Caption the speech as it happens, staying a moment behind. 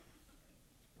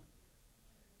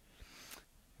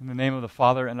In the name of the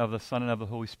Father, and of the Son, and of the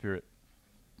Holy Spirit.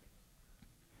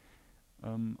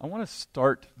 I want to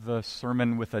start the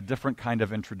sermon with a different kind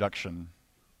of introduction.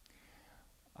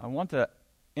 I want to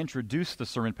introduce the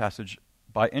sermon passage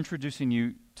by introducing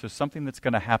you to something that's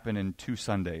going to happen in 2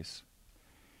 Sundays.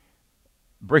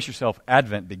 Brace yourself,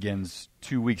 Advent begins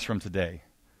 2 weeks from today,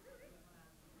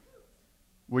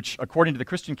 which, according to the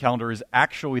Christian calendar, is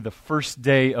actually the first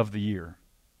day of the year,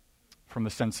 from the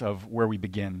sense of where we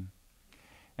begin.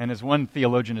 And as one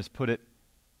theologian has put it,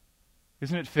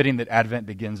 isn't it fitting that Advent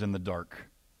begins in the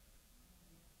dark?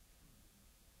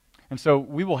 And so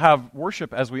we will have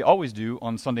worship as we always do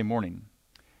on Sunday morning.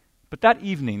 But that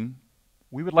evening,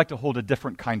 we would like to hold a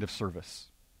different kind of service.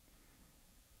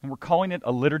 And we're calling it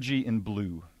a liturgy in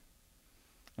blue.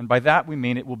 And by that we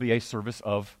mean it will be a service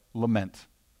of lament,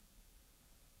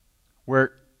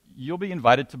 where you'll be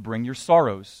invited to bring your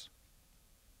sorrows,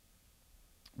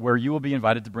 where you will be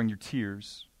invited to bring your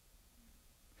tears.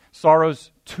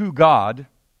 Sorrows to God,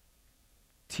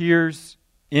 tears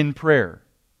in prayer.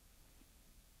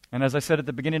 And as I said at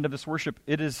the beginning of this worship,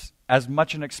 it is as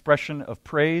much an expression of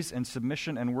praise and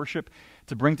submission and worship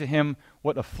to bring to Him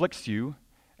what afflicts you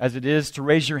as it is to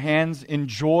raise your hands in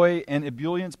joy and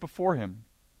ebullience before Him.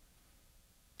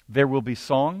 There will be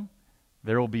song,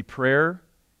 there will be prayer,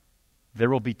 there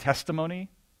will be testimony,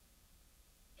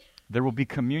 there will be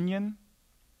communion.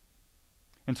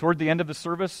 And toward the end of the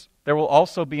service, there will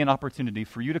also be an opportunity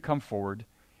for you to come forward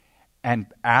and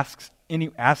ask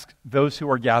those who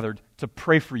are gathered to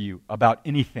pray for you about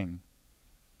anything,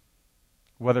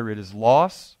 whether it is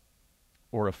loss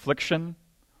or affliction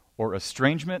or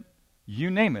estrangement, you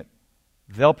name it,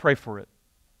 they'll pray for it.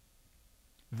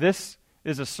 This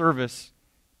is a service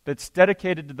that's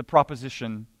dedicated to the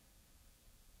proposition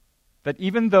that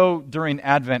even though during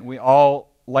Advent we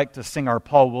all like to sing our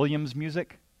Paul Williams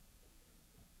music,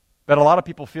 that a lot of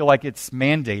people feel like it's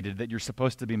mandated that you're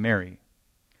supposed to be merry,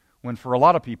 when for a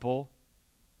lot of people,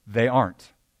 they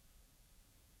aren't.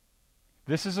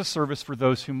 This is a service for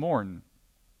those who mourn.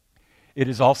 It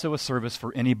is also a service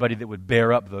for anybody that would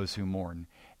bear up those who mourn,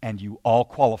 and you all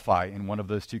qualify in one of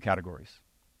those two categories.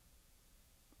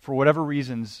 For whatever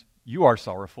reasons you are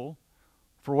sorrowful,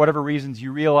 for whatever reasons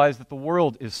you realize that the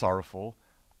world is sorrowful,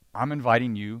 I'm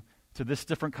inviting you to this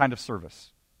different kind of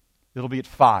service. It'll be at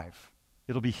 5.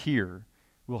 It'll be here.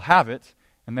 We'll have it,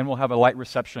 and then we'll have a light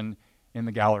reception in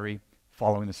the gallery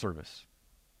following the service.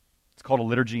 It's called a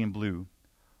liturgy in blue.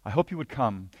 I hope you would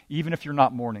come, even if you're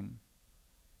not mourning.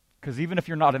 Because even if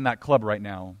you're not in that club right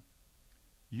now,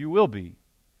 you will be.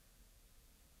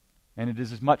 And it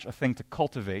is as much a thing to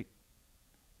cultivate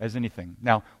as anything.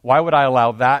 Now, why would I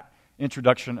allow that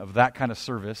introduction of that kind of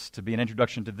service to be an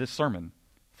introduction to this sermon?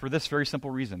 For this very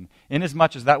simple reason.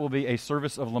 Inasmuch as that will be a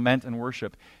service of lament and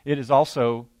worship, it is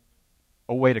also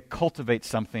a way to cultivate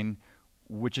something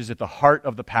which is at the heart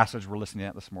of the passage we're listening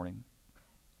at this morning.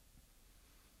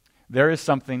 There is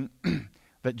something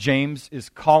that James is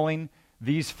calling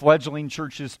these fledgling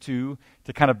churches to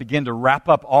kind of begin to wrap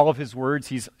up all of his words.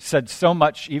 He's said so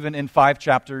much, even in 5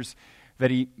 chapters,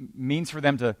 that he means for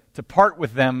them to part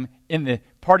with them in the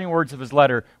parting words of his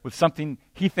letter with something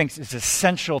he thinks is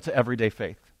essential to everyday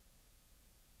faith.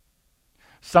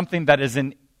 Something that is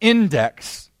an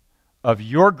index of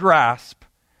your grasp,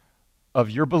 of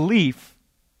your belief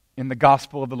in the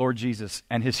gospel of the Lord Jesus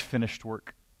and His finished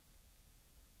work.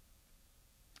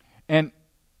 And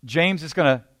James is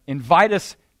going to invite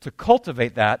us to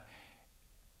cultivate that,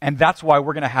 and that's why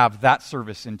we're going to have that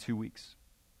service in 2 weeks.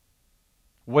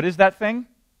 What is that thing?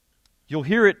 You'll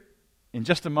hear it in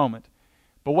just a moment.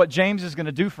 But what James is going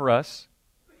to do for us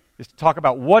is to talk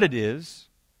about what it is,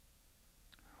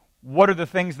 what are the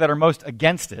things that are most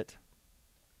against it,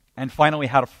 and finally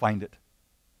how to find it.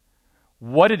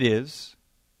 What it is,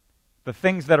 the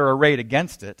things that are arrayed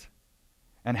against it,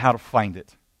 and how to find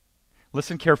it.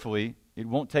 Listen carefully. It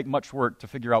won't take much work to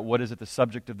figure out what is at the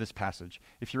subject of this passage.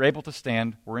 If you're able to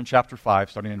stand, we're in chapter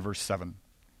 5, starting in verse 7.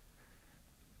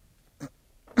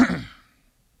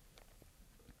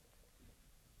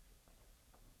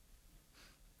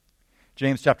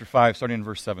 James chapter 5, starting in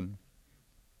verse 7.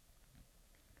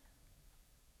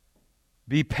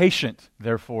 Be patient,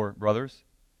 therefore, brothers,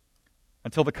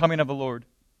 until the coming of the Lord.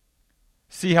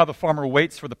 See how the farmer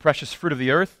waits for the precious fruit of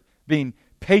the earth, being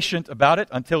patient about it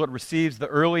until it receives the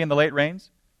early and the late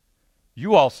rains.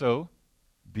 You also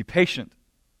be patient.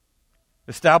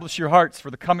 Establish your hearts,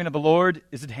 for the coming of the Lord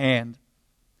is at hand.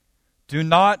 Do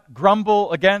not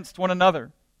grumble against one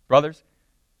another, brothers,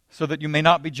 so that you may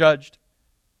not be judged.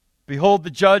 Behold, the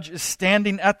judge is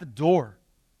standing at the door.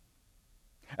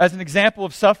 As an example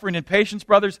of suffering and patience,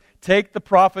 brothers, take the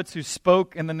prophets who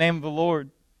spoke in the name of the Lord.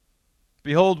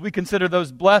 Behold, we consider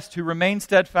those blessed who remain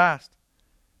steadfast.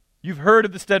 You've heard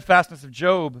of the steadfastness of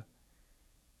Job,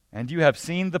 and you have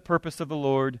seen the purpose of the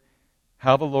Lord,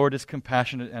 how the Lord is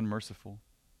compassionate and merciful.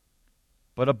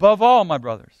 But above all, my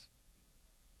brothers,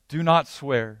 do not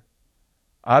swear,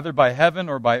 either by heaven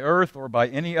or by earth or by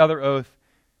any other oath,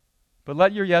 but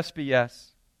let your yes be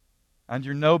yes, and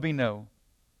your no be no,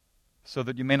 so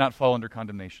that you may not fall under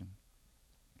condemnation.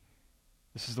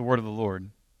 This is the word of the Lord.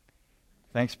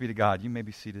 Thanks be to God. You may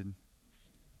be seated.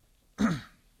 To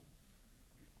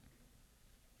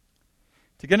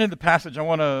get into the passage, I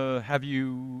want to have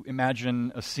you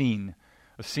imagine a scene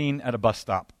at a bus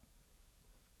stop.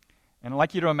 And I'd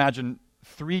like you to imagine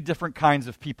 3 different kinds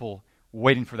of people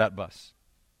waiting for that bus.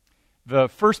 The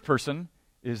first person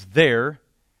is there,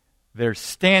 they're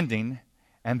standing,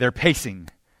 and they're pacing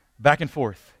back and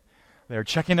forth. They're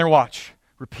checking their watch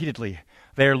repeatedly.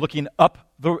 They're looking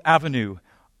up the avenue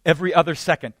every other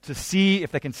second to see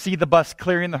if they can see the bus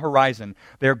clearing the horizon.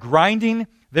 They're grinding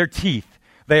their teeth.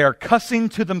 They are cussing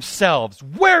to themselves,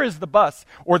 "Where is the bus?"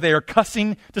 Or they are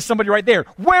cussing to somebody right there,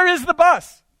 "Where is the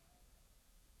bus?"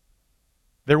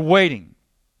 They're waiting,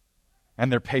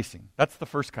 and they're pacing. That's the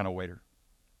first kind of waiter.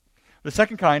 The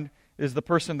second kind is the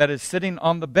person that is sitting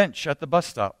on the bench at the bus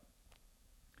stop.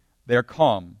 They're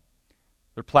calm.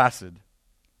 They're placid.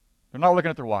 They're not looking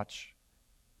at their watch.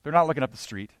 They're not looking up the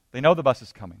street. They know the bus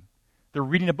is coming. They're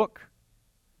reading a book.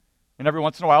 And every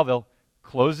once in a while, they'll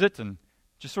close it and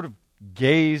just sort of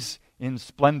gaze in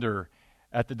splendor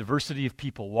at the diversity of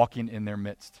people walking in their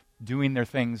midst, doing their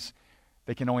things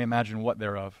they can only imagine what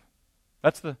they're of.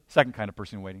 That's the second kind of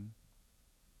person waiting.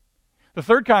 The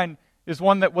third kind is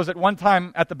one that was at one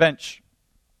time at the bench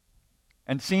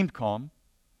and seemed calm,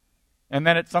 and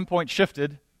then at some point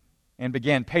shifted and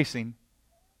began pacing,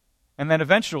 and then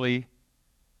eventually,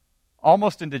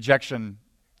 almost in dejection,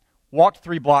 walked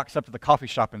 3 blocks up to the coffee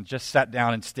shop and just sat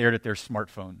down and stared at their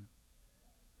smartphone.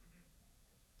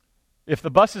 If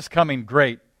the bus is coming,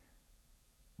 great,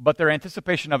 but their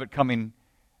anticipation of it coming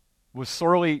was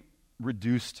sorely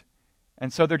reduced,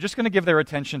 and so they're just going to give their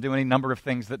attention to any number of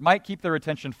things that might keep their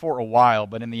attention for a while,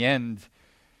 but in the end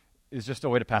is just a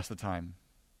way to pass the time.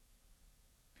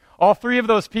 All 3 of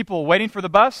those people waiting for the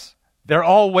bus, they're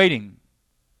all waiting.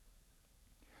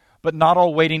 But not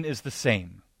all waiting is the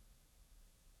same.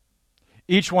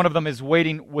 Each one of them is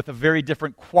waiting with a very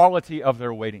different quality of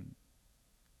their waiting.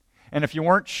 And if you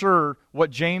weren't sure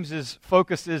what James's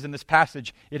focus is in this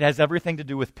passage, it has everything to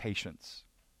do with patience.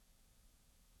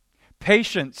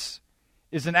 Patience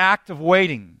is an act of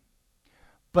waiting,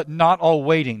 but not all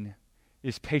waiting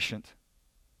is patient.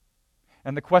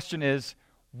 And the question is,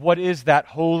 what is that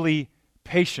holy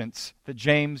patience that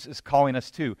James is calling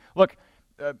us to? Look,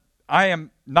 I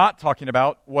am not talking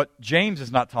about what James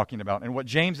is not talking about. And what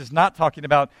James is not talking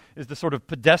about is the sort of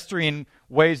pedestrian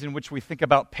ways in which we think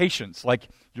about patience, like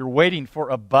you're waiting for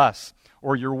a bus,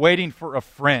 or you're waiting for a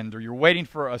friend, or you're waiting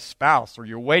for a spouse, or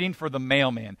you're waiting for the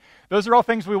mailman. Those are all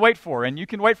things we wait for, and you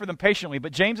can wait for them patiently,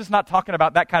 but James is not talking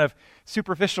about that kind of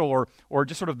superficial or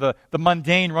just sort of the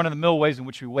mundane, run-of-the-mill ways in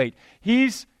which we wait.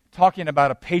 He's talking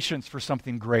about a patience for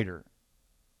something greater.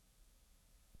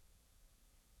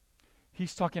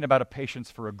 He's talking about a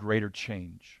patience for a greater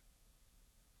change.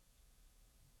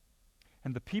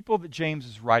 And the people that James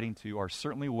is writing to are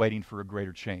certainly waiting for a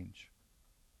greater change.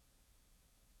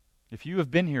 If you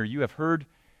have been here, you have heard,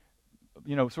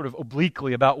 sort of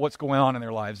obliquely about what's going on in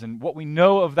their lives. And what we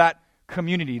know of that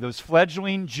community, those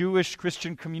fledgling Jewish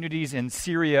Christian communities in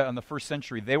Syria in the first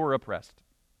century, they were oppressed.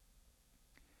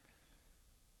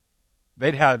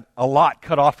 They'd had a lot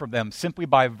cut off from them simply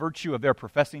by virtue of their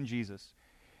professing Jesus.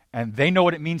 And they know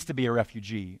what it means to be a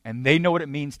refugee. And they know what it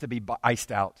means to be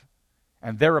iced out.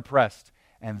 And they're oppressed.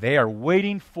 And they are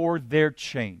waiting for their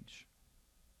change.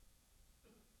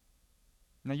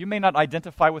 Now, you may not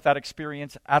identify with that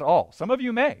experience at all. Some of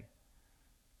you may.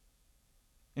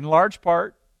 In large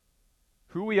part,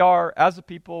 who we are as a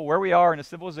people, where we are in a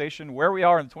civilization, where we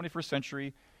are in the 21st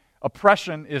century,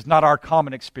 oppression is not our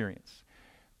common experience.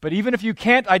 But even if you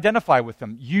can't identify with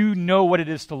them, you know what it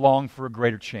is to long for a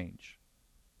greater change.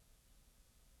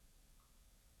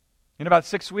 In about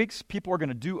 6 weeks, people are going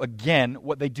to do again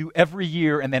what they do every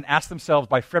year and then ask themselves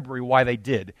by February why they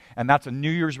did. And that's a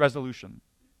New Year's resolution.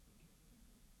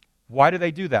 Why do they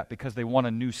do that? Because they want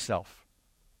a new self.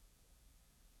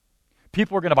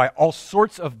 People are going to buy all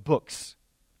sorts of books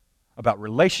about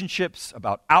relationships,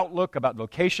 about outlook, about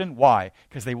vocation. Why?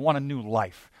 Because they want a new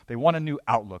life. They want a new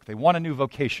outlook. They want a new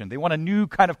vocation. They want a new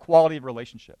kind of quality of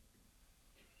relationship.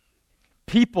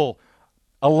 People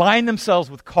align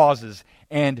themselves with causes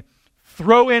and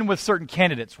throw in with certain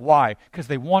candidates. Why? Because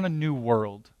they want a new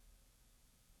world.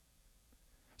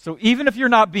 So even if you're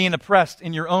not being oppressed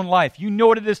in your own life, you know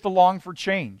what it is to long for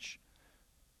change.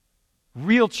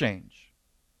 Real change.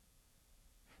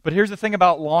 But here's the thing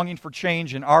about longing for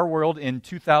change in our world in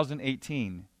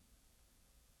 2018.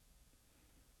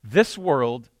 This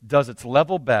world does its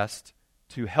level best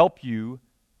to help you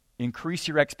increase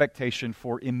your expectation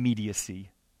for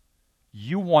immediacy.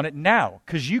 You want it now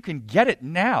because you can get it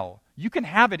now. You can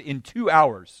have it in 2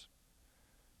 hours.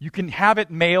 You can have it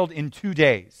mailed in 2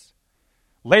 days.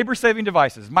 Labor-saving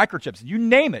devices, microchips, you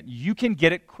name it, you can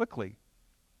get it quickly.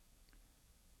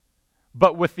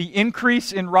 But with the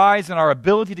increase in rise in our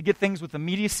ability to get things with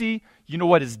immediacy, you know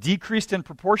what is decreased in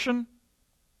proportion?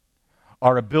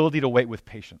 Our ability to wait with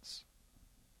patience.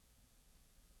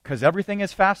 Because everything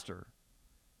is faster,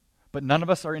 but none of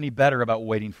us are any better about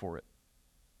waiting for it.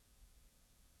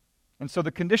 And so the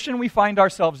condition we find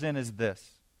ourselves in is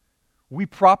this. We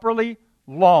properly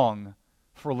long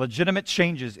for legitimate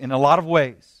changes in a lot of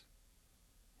ways.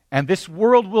 And this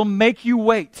world will make you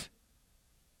wait,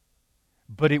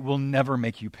 but it will never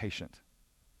make you patient.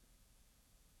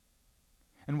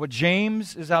 And what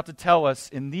James is out to tell us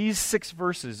in these 6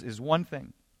 verses is one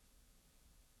thing.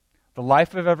 The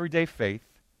life of everyday faith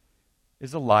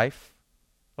is a life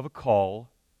of a call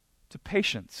to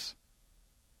patience.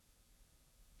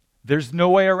 There's no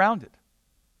way around it.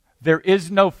 There is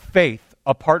no faith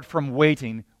apart from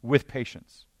waiting with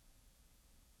patience.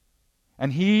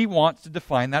 And he wants to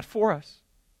define that for us.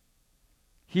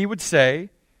 He would say,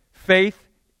 faith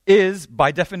is,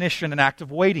 by definition, an act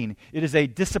of waiting. It is a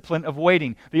discipline of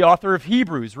waiting. The author of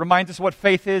Hebrews reminds us what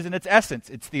faith is in its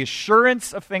essence. It's the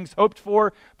assurance of things hoped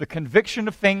for, the conviction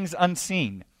of things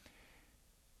unseen.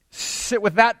 Sit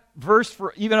with that verse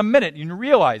for even a minute, and you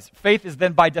realize faith is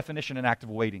then, by definition, an act of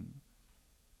waiting.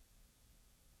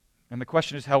 And the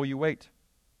question is, how will you wait?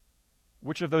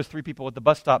 Which of those 3 people at the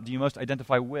bus stop do you most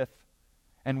identify with?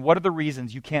 And what are the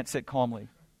reasons you can't sit calmly?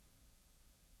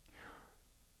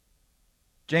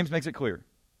 James makes it clear.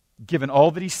 Given all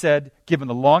that he said, given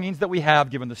the longings that we have,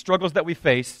 given the struggles that we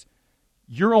face,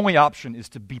 your only option is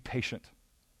to be patient.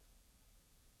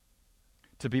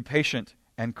 To be patient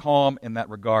and calm in that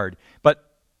regard.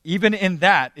 But even in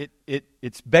that,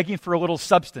 it's begging for a little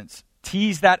substance.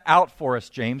 Tease that out for us,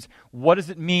 James. What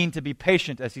does it mean to be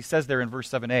patient, as he says there in verse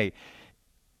 7a?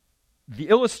 The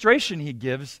illustration he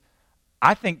gives,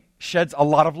 I think, sheds a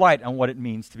lot of light on what it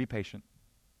means to be patient.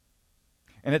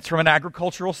 And it's from an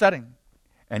agricultural setting.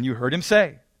 And you heard him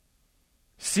say,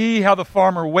 "See how the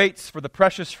farmer waits for the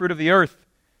precious fruit of the earth,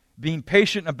 being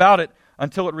patient about it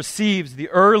until it receives the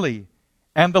early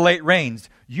and the late rains.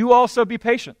 You also be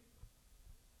patient."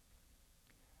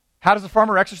 How does a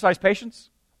farmer exercise patience?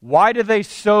 Why do they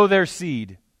sow their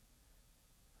seed?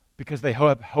 Because they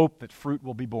hope that fruit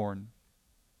will be born.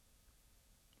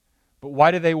 But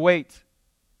why do they wait?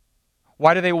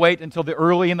 Why do they wait until the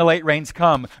early and the late rains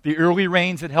come? The early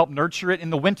rains that help nurture it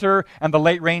in the winter, and the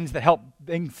late rains that help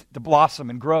things to blossom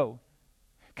and grow.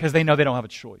 Because they know they don't have a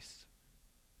choice.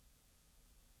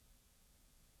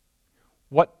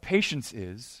 What patience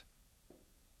is,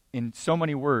 in so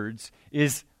many words,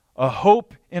 is a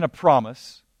hope in a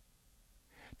promise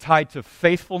tied to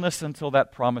faithfulness until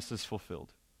that promise is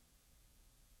fulfilled.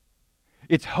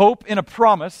 It's hope in a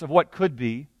promise of what could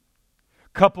be,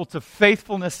 coupled to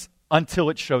faithfulness until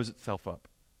it shows itself up.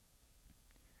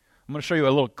 I'm going to show you a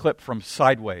little clip from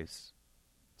Sideways.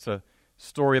 It's a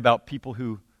story about people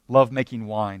who love making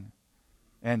wine.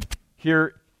 And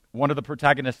here, one of the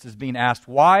protagonists is being asked,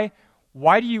 why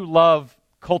do you love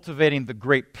cultivating the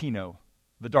grape Pinot,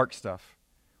 the dark stuff?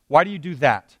 Why do you do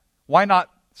that? Why not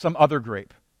some other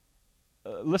grape?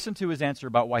 Listen to his answer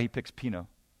about why he picks Pinot.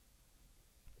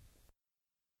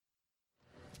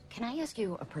 Can I ask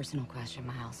you a personal question,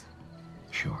 Miles?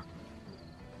 Sure.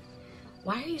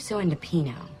 Why are you so into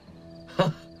Pinot?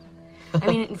 I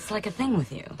mean, it's like a thing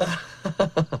with you.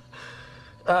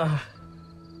 I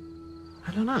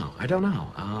don't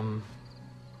know.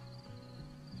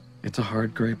 It's a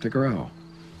hard grape to grow,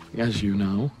 as you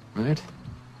know, right?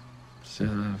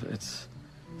 It's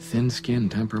thin-skinned,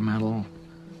 temperamental,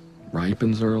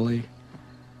 ripens early.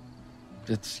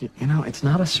 It's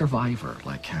not a survivor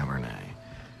like Cabernet,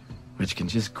 which can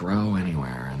just grow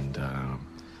anywhere and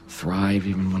thrive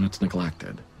even when it's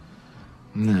neglected.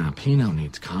 No, Pinot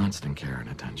needs constant care and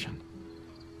attention.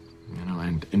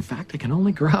 And in fact, it can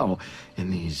only grow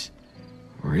in these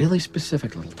really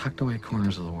specific little tucked away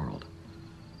corners of the world.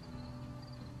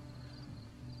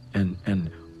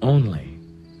 And only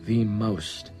the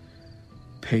most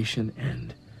patient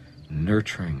and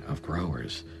nurturing of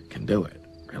growers can do it,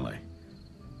 really.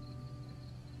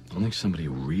 Only somebody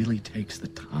who really takes the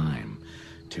time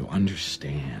to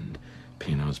understand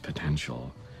Pinot's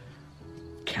potential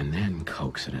can then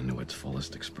coax it into its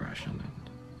fullest expression.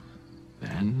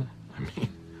 And then,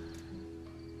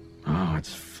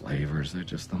 its flavors, they're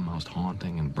just the most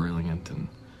haunting and brilliant and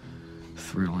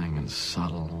thrilling and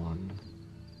subtle and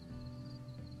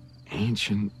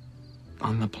ancient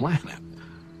on the planet.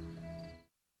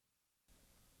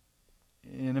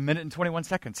 In 1 minute and 21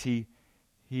 seconds,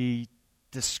 he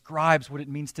describes what it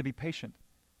means to be patient.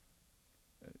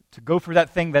 To go for that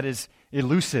thing that is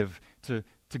elusive, to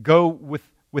go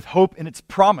with hope in its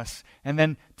promise, and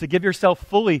then to give yourself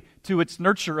fully to its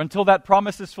nurture until that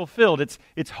promise is fulfilled.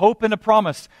 It's hope in a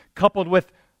promise coupled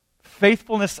with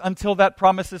faithfulness until that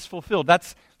promise is fulfilled.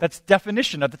 That's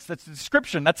definition, that's a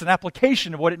description, that's an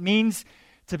application of what it means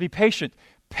to be patient.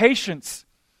 Patience,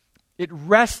 it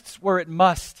rests where it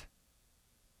must,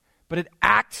 but it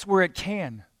acts where it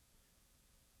can.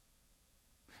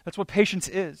 That's what patience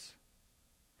is.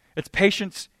 It's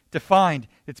patience defined.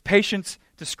 It's patience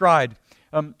described.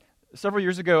 Several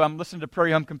years ago, I'm listening to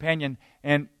Prairie Home Companion,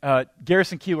 and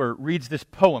Garrison Keillor reads this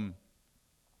poem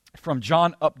from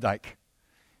John Updike.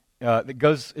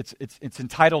 It's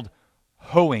entitled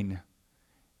 "Hoeing,"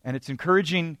 and it's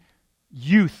encouraging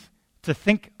youth to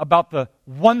think about the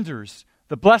wonders,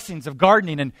 the blessings of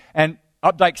gardening. And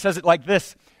Updike says it like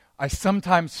this: "I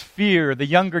sometimes fear the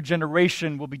younger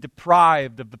generation will be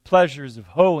deprived of the pleasures of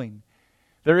hoeing.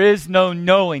 There is no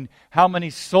knowing how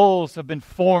many souls have been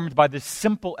formed by this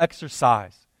simple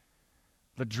exercise.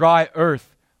 The dry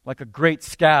earth, like a great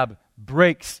scab,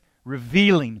 breaks,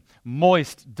 revealing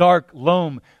moist, dark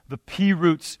loam. The pea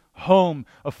root's home,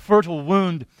 a fertile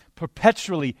wound,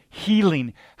 perpetually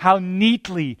healing. How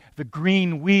neatly the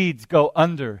green weeds go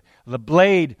under. The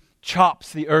blade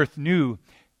chops the earth new.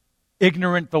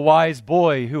 Ignorant the wise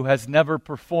boy who has never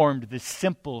performed this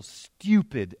simple,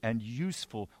 stupid, and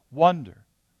useful wonder."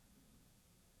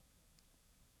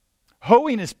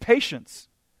 Hoeing is patience.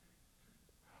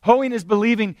 Hoeing is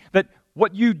believing that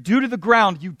what you do to the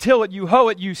ground, you till it, you hoe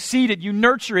it, you seed it, you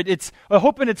nurture it. It's a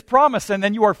hope in its promise, and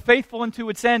then you are faithful unto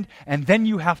its end, and then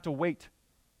you have to wait.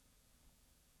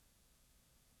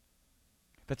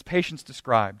 That's patience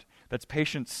described. That's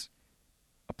patience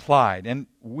applied. And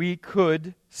we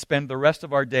could spend the rest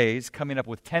of our days coming up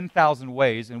with 10,000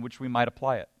 ways in which we might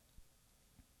apply it.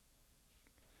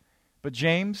 But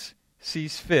James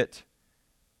sees fit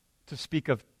to speak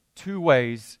of two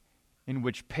ways in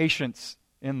which patience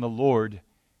in the Lord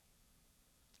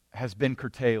has been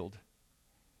curtailed,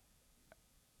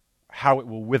 how it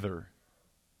will wither,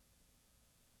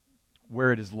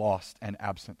 where it is lost and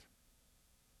absent.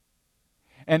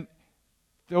 And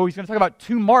so he's going to talk about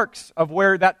two marks of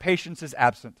where that patience is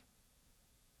absent.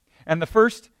 And the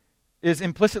first is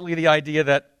implicitly the idea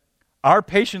that our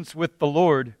patience with the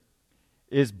Lord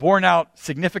is borne out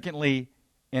significantly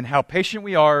in how patient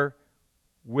we are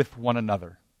with one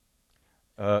another.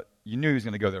 You knew he was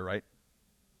going to go there, right?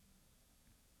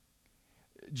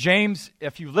 James,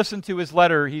 if you listen to his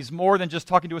letter, he's more than just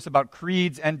talking to us about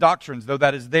creeds and doctrines, though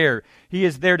that is there. He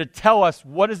is there to tell us,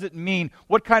 what does it mean?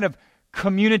 What kind of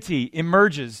community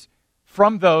emerges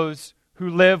from those who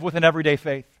live with an everyday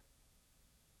faith?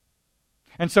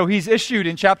 And so he's issued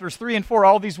in chapters 3 and 4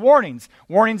 all these warnings.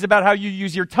 Warnings about how you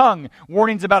use your tongue.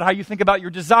 Warnings about how you think about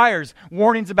your desires.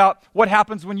 Warnings about what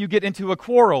happens when you get into a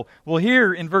quarrel. Well,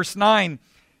 here in verse 9,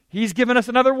 he's given us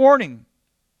another warning.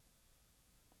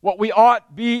 What we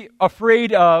ought be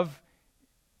afraid of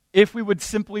if we would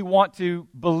simply want to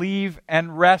believe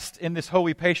and rest in this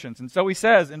holy patience. And so he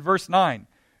says in verse 9,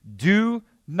 "Do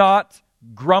not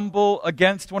grumble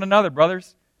against one another,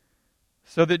 brothers,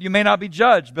 so that you may not be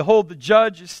judged. Behold, the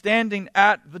judge is standing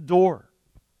at the door."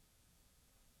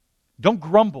 Don't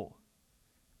grumble.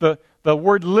 The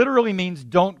word literally means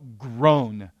don't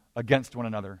groan against one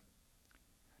another.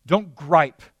 Don't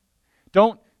gripe.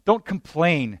 Don't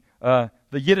complain.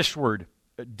 The Yiddish word,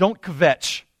 don't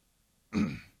kvetch.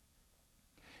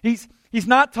 He's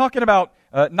not talking about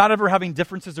not ever having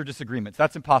differences or disagreements.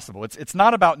 That's impossible. It's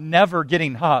not about never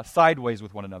getting sideways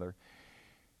with one another.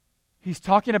 He's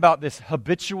talking about this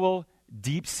habitual,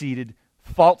 deep-seated,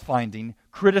 fault-finding,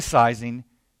 criticizing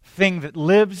thing that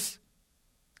lives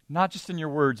not just in your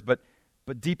words, but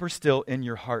deeper still in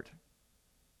your heart.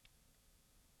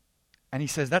 And he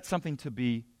says that's something to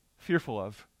be fearful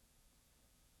of.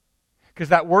 Because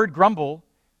that word grumble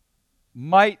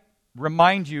might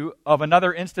remind you of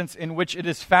another instance in which it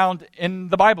is found in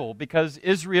the Bible, because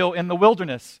Israel in the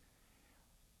wilderness,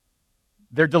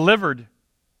 they're delivered,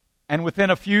 and within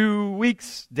a few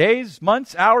weeks, days,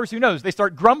 months, hours, who knows, they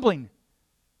start grumbling.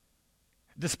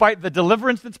 despite the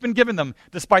deliverance that's been given them,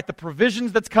 despite the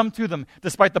provisions that's come to them,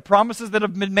 despite the promises that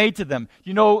have been made to them.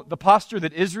 You know the posture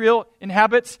that Israel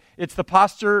inhabits? It's the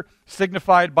posture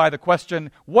signified by the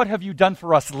question, what have you done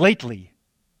for us lately?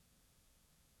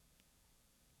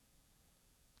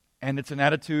 And it's an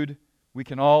attitude we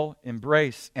can all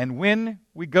embrace. And when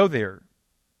we go there,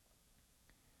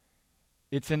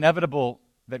 it's inevitable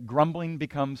that grumbling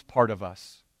becomes part of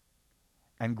us.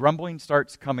 And grumbling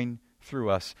starts coming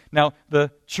through us. Now, the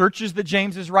churches that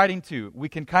James is writing to, we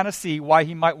can kind of see why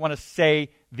he might want to say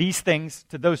these things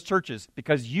to those churches.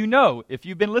 Because you know, if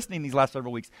you've been listening these last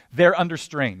several weeks, they're under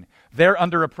strain. They're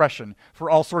under oppression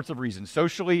for all sorts of reasons.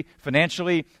 Socially,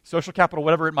 financially, social capital,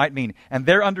 whatever it might mean. And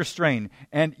they're under strain.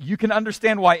 And you can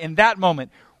understand why in that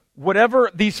moment,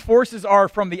 whatever these forces are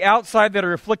from the outside that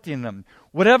are afflicting them,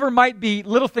 whatever might be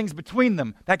little things between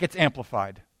them, that gets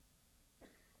amplified.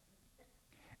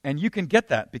 And you can get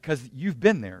that because you've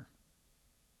been there.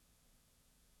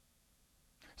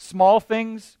 Small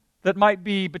things that might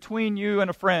be between you and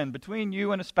a friend, between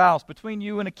you and a spouse, between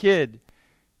you and a kid.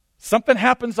 Something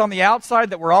happens on the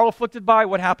outside that we're all afflicted by.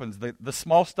 What happens? The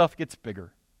small stuff gets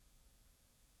bigger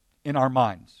in our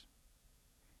minds.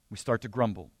 We start to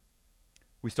grumble.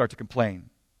 We start to complain.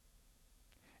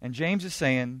 And James is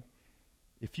saying,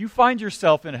 if you find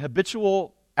yourself in a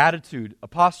habitual attitude, a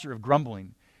posture of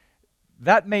grumbling,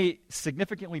 that may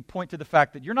significantly point to the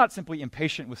fact that you're not simply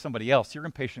impatient with somebody else, you're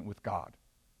impatient with God.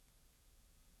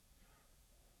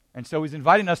 And so he's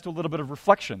inviting us to a little bit of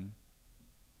reflection.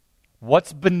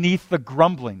 What's beneath the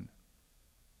grumbling?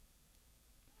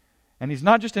 And he's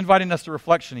not just inviting us to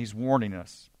reflection, he's warning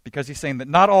us. Because he's saying that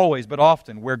not always, but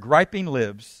often, where griping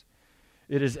lives,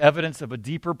 it is evidence of a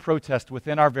deeper protest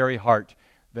within our very heart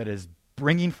that is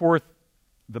bringing forth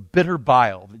the bitter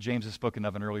bile that James has spoken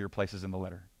of in earlier places in the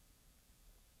letter.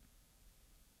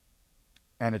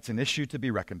 And it's an issue to be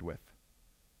reckoned with.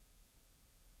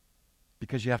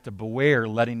 Because you have to beware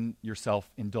letting yourself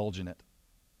indulge in it.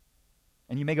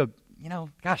 And you may go,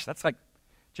 gosh, that's like,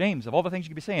 James, of all the things you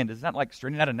could be saying, is that like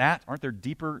straining out a gnat? Aren't there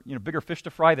deeper, bigger fish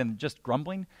to fry than just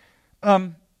grumbling?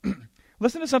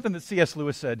 Listen to something that C.S.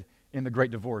 Lewis said in The Great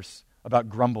Divorce about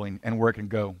grumbling and where it can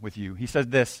go with you. He says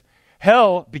this,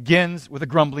 hell begins with a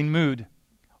grumbling mood.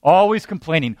 Always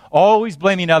complaining, always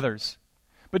blaming others.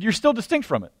 But you're still distinct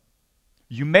from it.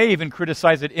 You may even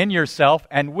criticize it in yourself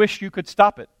and wish you could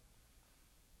stop it.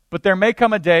 But there may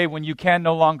come a day when you can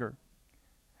no longer.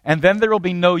 And then there will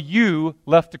be no you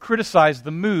left to criticize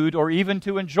the mood or even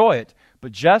to enjoy it,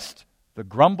 but just the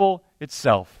grumble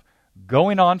itself,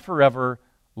 going on forever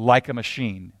like a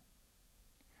machine.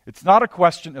 It's not a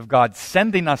question of God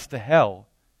sending us to hell.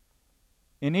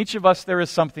 In each of us there is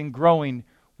something growing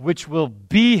which will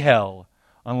be hell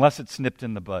unless it's nipped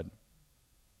in the bud.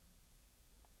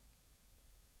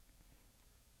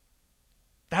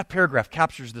 That paragraph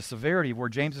captures the severity of where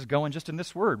James is going just in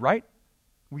this word, right?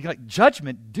 We like,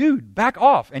 judgment, dude, back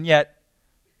off. And yet,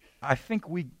 I think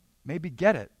we maybe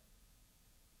get it.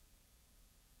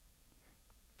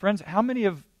 Friends, how many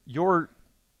of your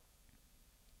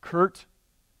curt,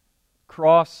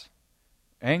 cross,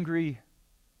 angry,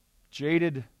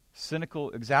 jaded,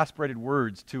 cynical, exasperated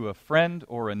words to a friend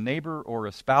or a neighbor or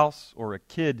a spouse or a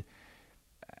kid,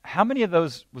 how many of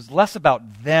those was less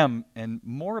about them and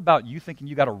more about you thinking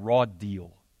you got a raw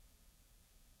deal?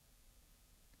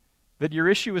 That your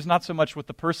issue is not so much with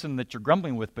the person that you're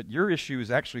grumbling with, but your issue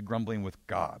is actually grumbling with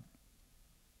God.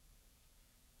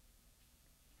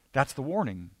 That's the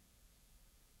warning.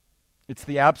 It's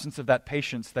the absence of that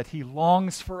patience that he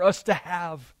longs for us to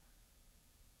have.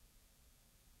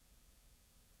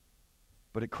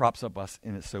 But it crops up us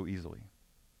in it so easily.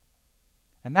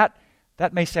 And that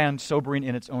may sound sobering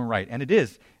in its own right, and it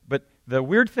is. But the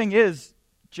weird thing is,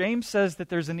 James says that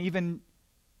there's an even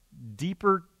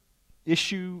deeper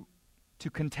issue to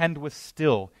contend with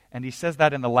still, and he says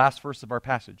that in the last verse of our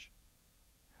passage.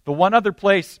 The one other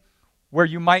place where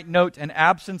you might note an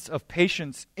absence of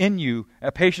patience in you,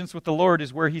 a patience with the Lord,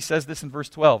 is where he says this in verse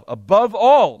 12. Above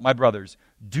all, my brothers,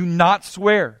 do not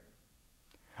swear,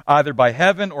 either by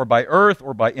heaven or by earth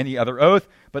or by any other oath,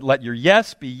 but let your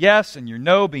yes be yes and your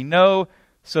no be no,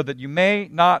 so that you may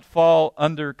not fall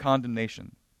under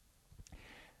condemnation.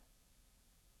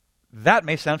 That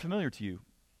may sound familiar to you,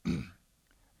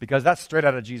 because that's straight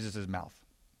out of Jesus' mouth.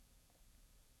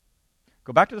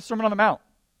 Go back to the Sermon on the Mount.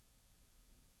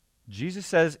 Jesus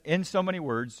says in so many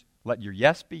words, let your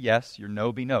yes be yes, your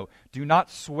no be no. Do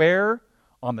not swear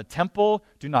on the temple.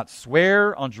 Do not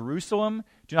swear on Jerusalem.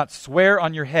 Do not swear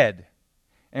on your head.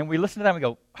 And we listen to that and we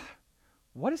go,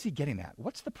 what is he getting at?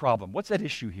 What's the problem? What's at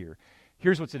issue here?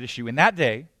 Here's what's at issue. In that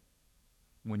day,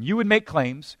 when you would make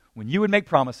claims, when you would make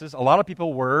promises, a lot of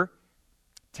people were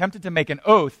tempted to make an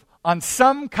oath on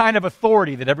some kind of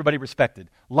authority that everybody respected,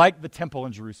 like the temple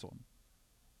in Jerusalem.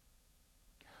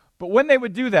 But when they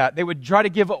would do that, they would try to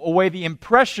give away the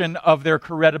impression of their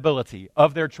credibility,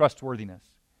 of their trustworthiness.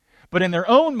 But in their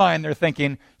own mind, they're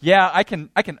thinking, yeah, I can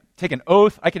take an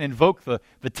oath, I can invoke the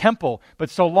temple, but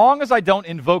so long as I don't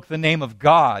invoke the name of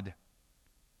God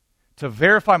to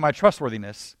verify my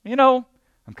trustworthiness, I'm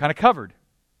kind of covered.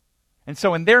 And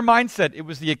so in their mindset, it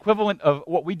was the equivalent of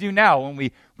what we do now when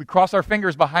we cross our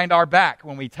fingers behind our back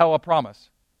when we tell a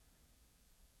promise.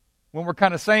 When we're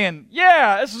kind of saying,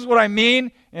 yeah, this is what I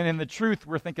mean, and in the truth,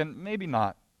 we're thinking, maybe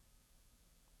not.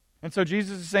 And so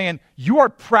Jesus is saying, you are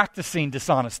practicing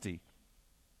dishonesty.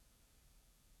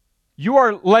 You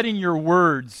are letting your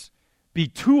words be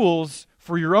tools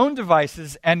for your own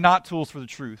devices and not tools for the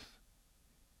truth.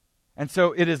 And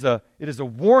so it is a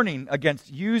warning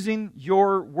against using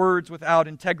your words without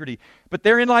integrity. But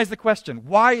therein lies the question,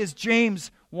 why is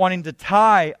James wanting to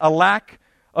tie a lack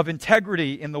of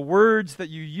integrity in the words that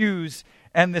you use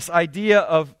and this idea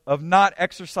of not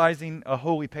exercising a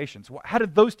holy patience? How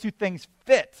did those two things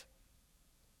fit?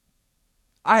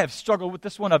 I have struggled with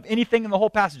this one of anything in the whole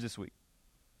passage this week.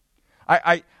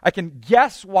 I can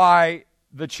guess why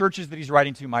the churches that he's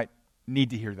writing to might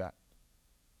need to hear that.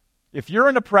 If you're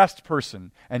an oppressed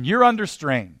person and you're under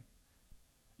strain,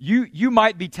 you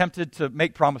might be tempted to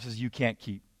make promises you can't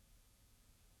keep.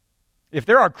 If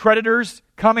there are creditors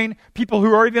coming, people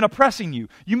who are even oppressing you,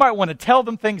 you might want to tell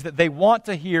them things that they want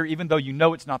to hear even though you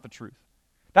know it's not the truth.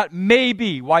 That may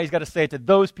be why he's got to say it to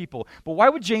those people. But why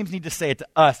would James need to say it to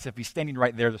us if he's standing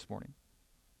right there this morning?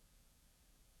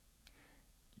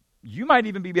 You might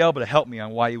even be able to help me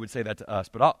on why he would say that to us,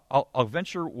 but I'll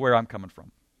venture where I'm coming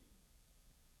from.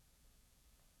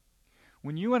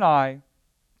 When you and I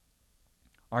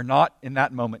are not in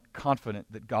that moment confident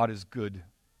that God is good,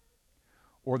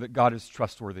 or that God is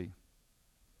trustworthy,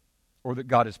 or that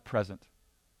God is present,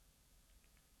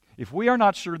 if we are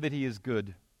not sure that he is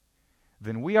good,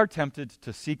 then we are tempted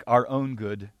to seek our own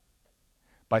good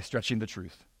by stretching the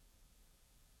truth,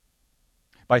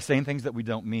 by saying things that we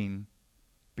don't mean,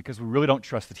 because we really don't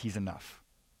trust that he's enough.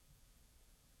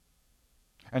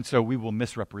 And so we will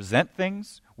misrepresent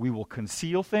things. We will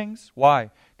conceal things.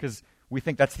 Why? Because we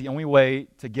think that's the only way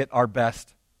to get our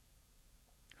best.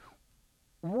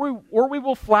 Or we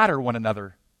will flatter one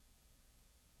another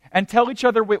and tell each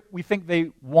other what we think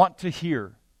they want to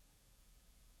hear.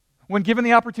 When given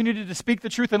the opportunity to speak the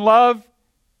truth in love,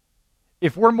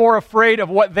 if we're more afraid of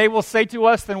what they will say to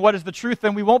us than what is the truth,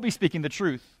 then we won't be speaking the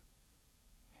truth.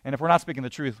 And if we're not speaking the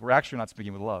truth, we're actually not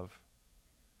speaking with love.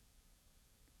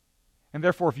 And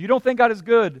therefore, if you don't think God is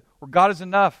good or God is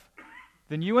enough,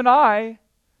 then you and I,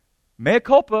 mea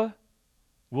culpa,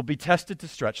 will be tested to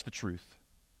stretch the truth.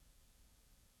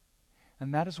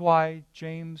 And that is why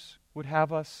James would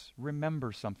have us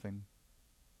remember something.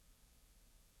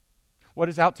 What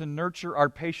is out to nurture our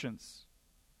patience,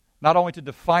 not only to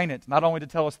define it, not only to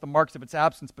tell us the marks of its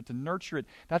absence, but to nurture it.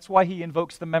 That's why he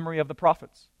invokes the memory of the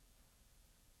prophets.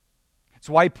 It's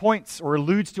why he points or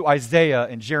alludes to Isaiah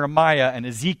and Jeremiah and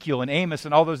Ezekiel and Amos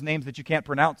and all those names that you can't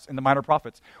pronounce in the minor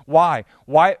prophets. Why?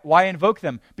 Why invoke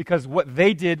them? Because what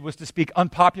they did was to speak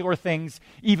unpopular things,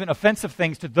 even offensive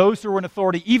things to those who were in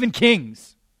authority, even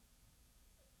kings.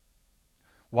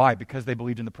 Why? Because they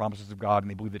believed in the promises of God and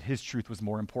they believed that his truth was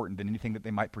more important than anything that they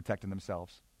might protect in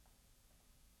themselves.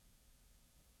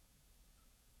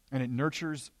 And it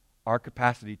nurtures our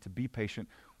capacity to be patient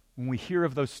when we hear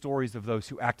of those stories of those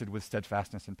who acted with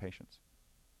steadfastness and patience.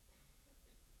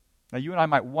 Now, you and I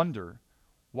might wonder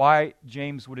why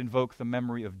James would invoke the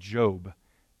memory of Job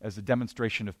as a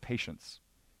demonstration of patience.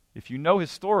 If you know his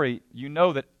story, you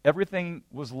know that everything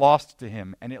was lost to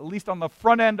him. And at least on the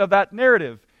front end of that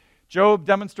narrative, Job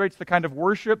demonstrates the kind of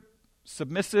worship,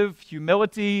 submissive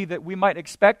humility that we might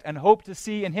expect and hope to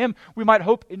see in him. We might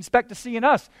expect to see in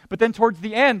us. But then towards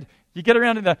the end, you get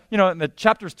around in the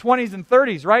chapters 20s and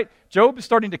 30s, right? Job is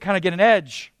starting to kind of get an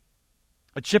edge,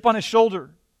 a chip on his shoulder,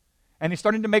 and he's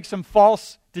starting to make some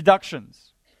false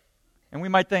deductions. And we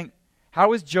might think,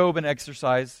 how is Job an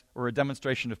exercise or a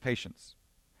demonstration of patience?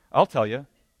 I'll tell you,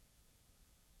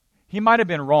 he might have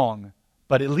been wrong,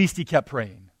 but at least he kept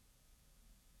praying.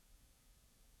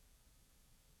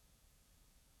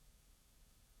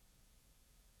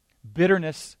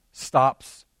 Bitterness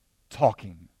stops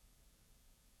talking.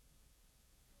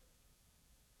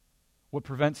 What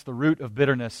prevents the root of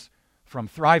bitterness from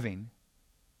thriving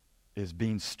is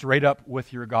being straight up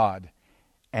with your God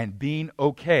and being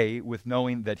okay with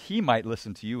knowing that he might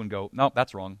listen to you and go, nope,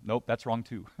 that's wrong. Nope, that's wrong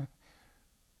too.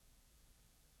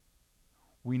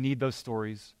 We need those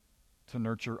stories to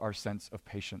nurture our sense of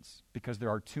patience, because there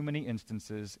are too many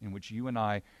instances in which you and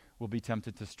I will be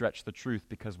tempted to stretch the truth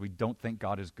because we don't think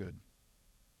God is good.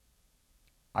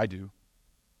 I do.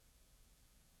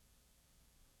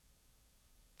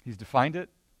 He's defined it.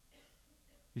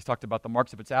 He's talked about the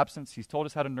marks of its absence. He's told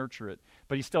us how to nurture it.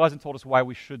 But he still hasn't told us why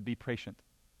we should be patient.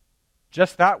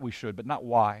 Just that we should, but not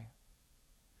why.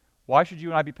 Why should you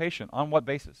and I be patient? On what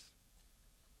basis?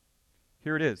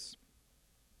 Here it is.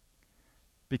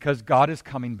 Because God is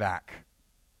coming back.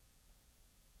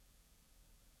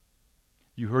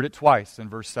 You heard it twice in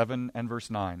verse 7 and verse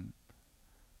 9.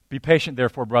 Be patient,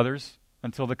 therefore, brothers,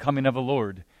 until the coming of the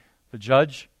Lord. The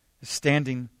judge is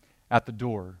standing at the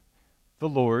door. The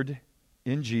Lord,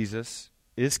 in Jesus,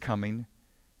 is coming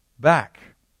back.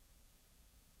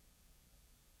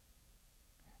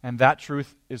 And that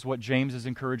truth is what James is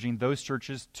encouraging those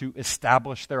churches to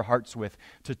establish their hearts with,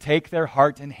 to take their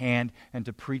heart in hand and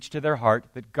to preach to their heart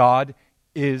that God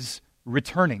is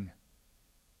returning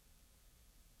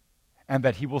and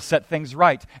that he will set things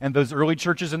right. And those early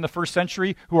churches in the first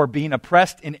century who are being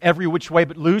oppressed in every which way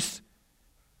but loose,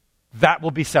 that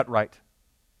will be set right.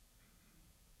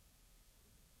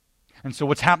 And so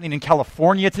what's happening in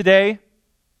California today,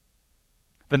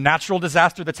 the natural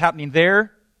disaster that's happening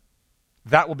there,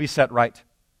 that will be set right.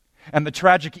 And the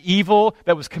tragic evil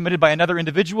that was committed by another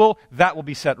individual, that will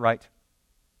be set right.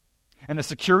 And a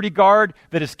security guard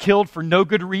that is killed for no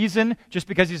good reason, just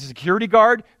because he's a security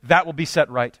guard, that will be set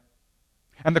right.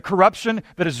 And the corruption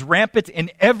that is rampant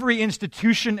in every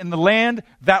institution in the land,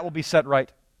 that will be set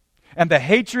right. And the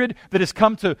hatred that has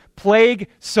come to plague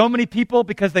so many people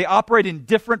because they operate in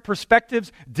different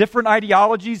perspectives, different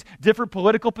ideologies, different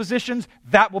political positions,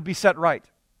 that will be set right.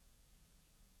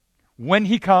 When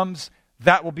he comes,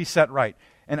 that will be set right.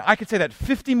 And I could say that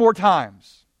 50 more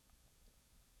times.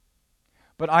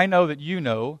 But I know that you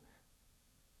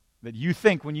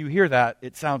think when you hear that,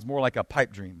 it sounds more like a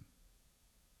pipe dream.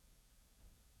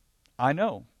 I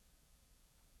know.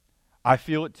 I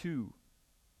feel it too.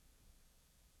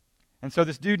 And so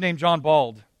this dude named John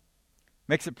Bald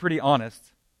makes it pretty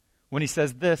honest when he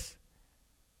says this: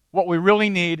 what we really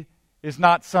need is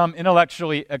not some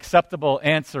intellectually acceptable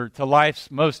answer to life's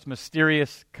most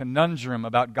mysterious conundrum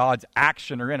about God's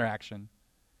action or interaction.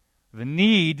 The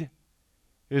need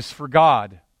is for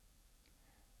God,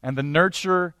 and the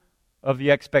nurture of the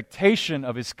expectation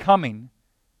of his coming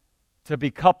to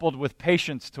be coupled with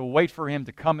patience to wait for him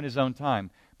to come in his own time.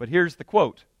 But here's the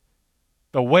quote: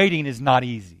 the waiting is not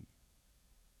easy.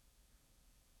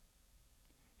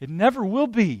 It never will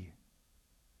be.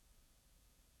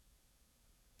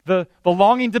 The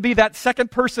longing to be that second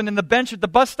person in the bench at the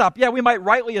bus stop, yeah, we might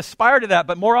rightly aspire to that,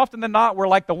 but more often than not, we're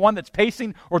like the one that's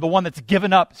pacing or the one that's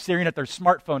given up staring at their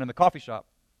smartphone in the coffee shop.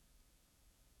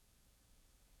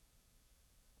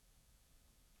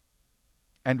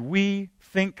 And we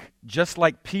think just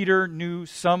like Peter knew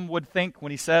some would think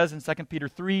when he says in 2 Peter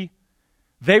 3,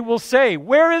 they will say,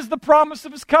 where is the promise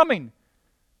of his coming?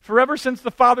 For ever since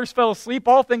the fathers fell asleep,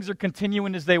 all things are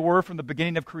continuing as they were from the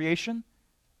beginning of creation.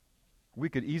 We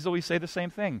could easily say the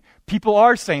same thing. People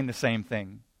are saying the same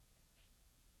thing.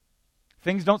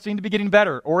 Things don't seem to be getting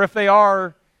better. Or if they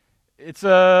are, it's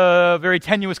a very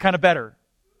tenuous kind of better.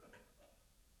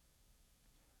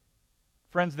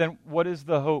 Friends, then what is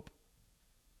the hope?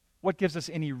 What gives us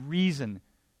any reason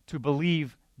to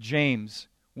believe James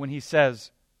when he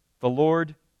says, the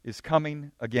Lord is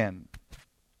coming again?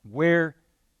 Where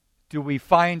do we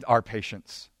find our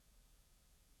patience?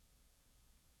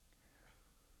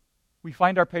 We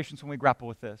find our patience when we grapple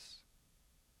with this.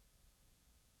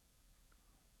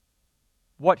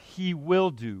 What he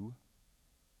will do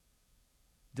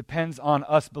depends on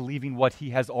us believing what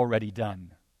he has already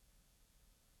done.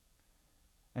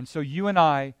 And so you and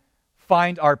I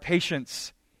find our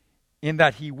patience in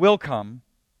that he will come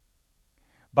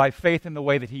by faith in the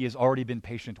way that he has already been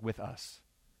patient with us.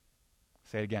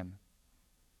 Say it again.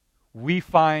 We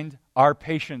find our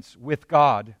patience with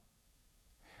God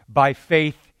by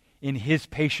faith in his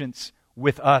patience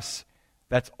with us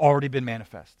that's already been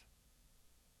manifest.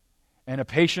 And a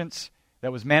patience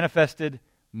that was manifested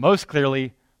most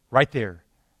clearly right there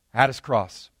at his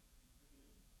cross,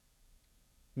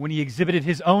 when he exhibited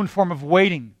his own form of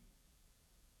waiting,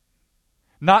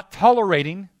 not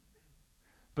tolerating,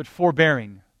 but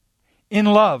forbearing, in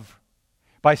love,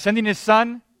 by sending his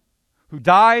Son, who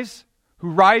dies, who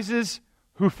rises,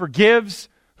 who forgives,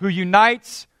 who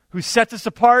unites, who sets us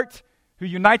apart, who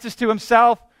unites us to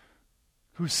himself,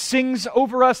 who sings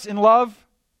over us in love,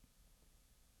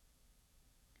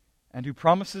 and who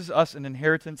promises us an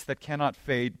inheritance that cannot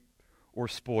fade or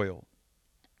spoil.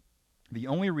 The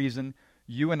only reason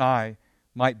you and I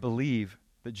might believe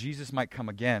that Jesus might come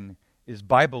again is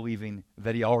by believing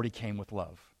that he already came with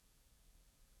love.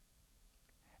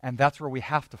 And that's where we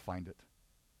have to find it.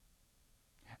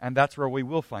 And that's where we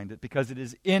will find it, because it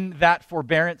is in that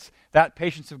forbearance, that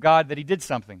patience of God, that he did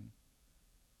something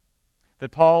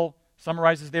that Paul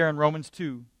summarizes there in Romans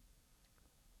 2.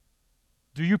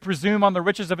 Do you presume on the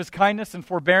riches of his kindness and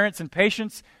forbearance and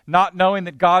patience, not knowing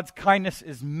that God's kindness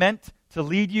is meant to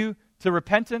lead you to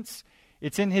repentance?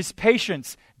 It's in his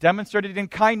patience, demonstrated in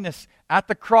kindness at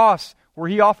the cross, where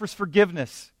he offers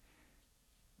forgiveness,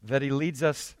 that he leads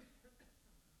us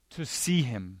to see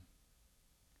him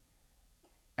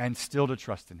and still to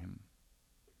trust in him.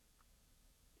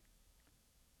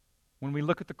 When we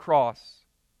look at the cross,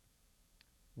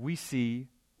 we see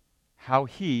how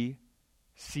he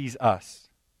sees us.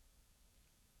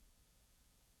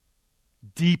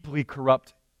 Deeply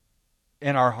corrupt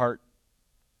in our heart,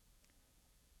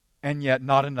 and yet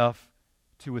not enough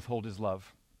to withhold his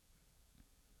love.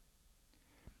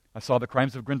 I saw The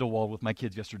Crimes of Grindelwald with my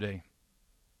kids yesterday.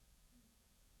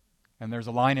 And there's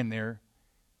a line in there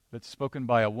that's spoken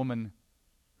by a woman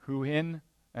who in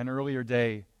an earlier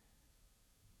day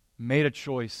made a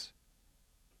choice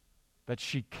that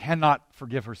she cannot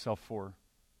forgive herself for.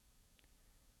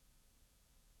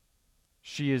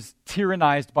 She is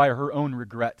tyrannized by her own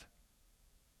regret.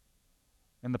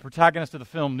 And the protagonist of the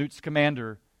film, Newt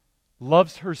Scamander,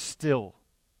 loves her still.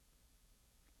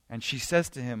 And she says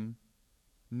to him,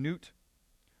 Newt,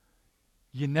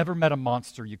 you never met a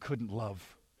monster you couldn't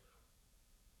love.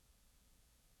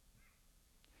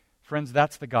 Friends,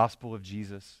 that's the gospel of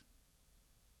Jesus.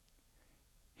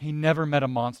 He never met a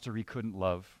monster he couldn't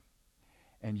love.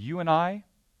 And you and I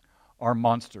are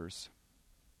monsters.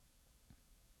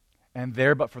 And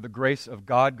there, but for the grace of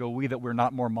God, go we, that we're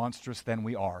not more monstrous than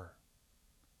we are.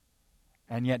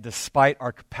 And yet, despite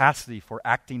our capacity for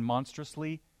acting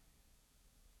monstrously,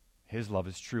 his love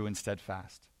is true and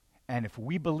steadfast. And if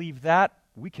we believe that,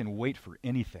 we can wait for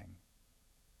anything.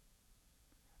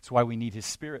 That's why we need his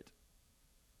Spirit.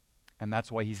 And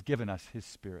that's why he's given us his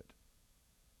Spirit.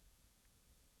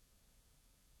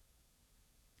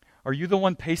 Are you the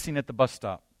one pacing at the bus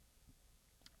stop,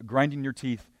 grinding your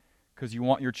teeth because you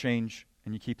want your change,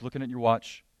 and you keep looking at your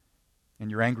watch, and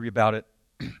you're angry about it,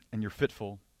 and you're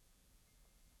fitful?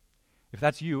 If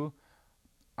that's you,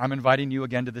 I'm inviting you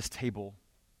again to this table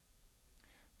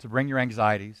to bring your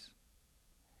anxieties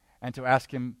and to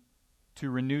ask him to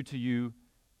renew to you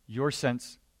your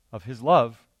sense of his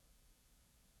love.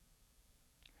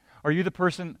 Are you the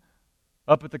person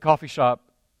up at the coffee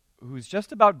shop who's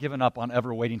just about given up on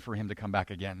ever waiting for him to come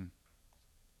back again?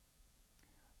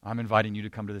 I'm inviting you to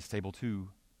come to this table too,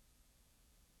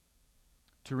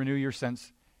 to renew your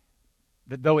sense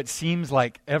that though it seems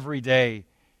like every day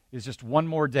is just one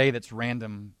more day that's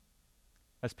random,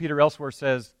 as Peter elsewhere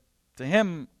says, to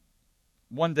him,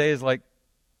 one day is like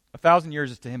 1,000 years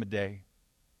is to him a day.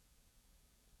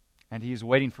 And he is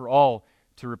waiting for all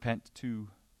to repent too.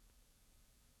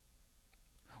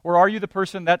 Or are you the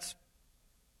person that's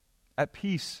at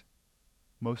peace,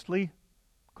 mostly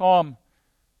calm,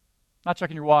 not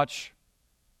checking your watch?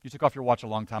 You took off your watch a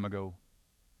long time ago.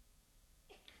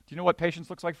 Do you know what patience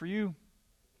looks like for you?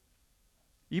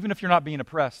 Even if you're not being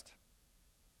oppressed.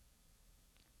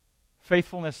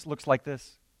 Faithfulness looks like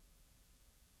this: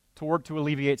 to work to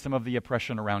alleviate some of the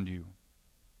oppression around you.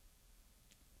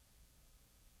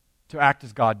 To act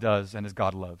as God does and as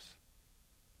God loves.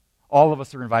 All of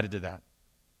us are invited to that.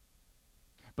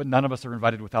 But none of us are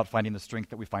invited without finding the strength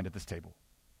that we find at this table.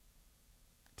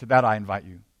 To that I invite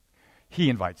you. He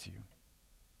invites you.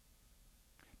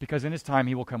 Because in his time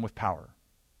he will come with power.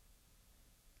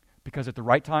 Because at the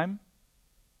right time,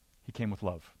 he came with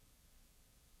love.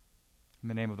 In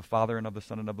the name of the Father, and of the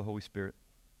Son, and of the Holy Spirit.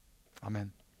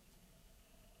 Amen.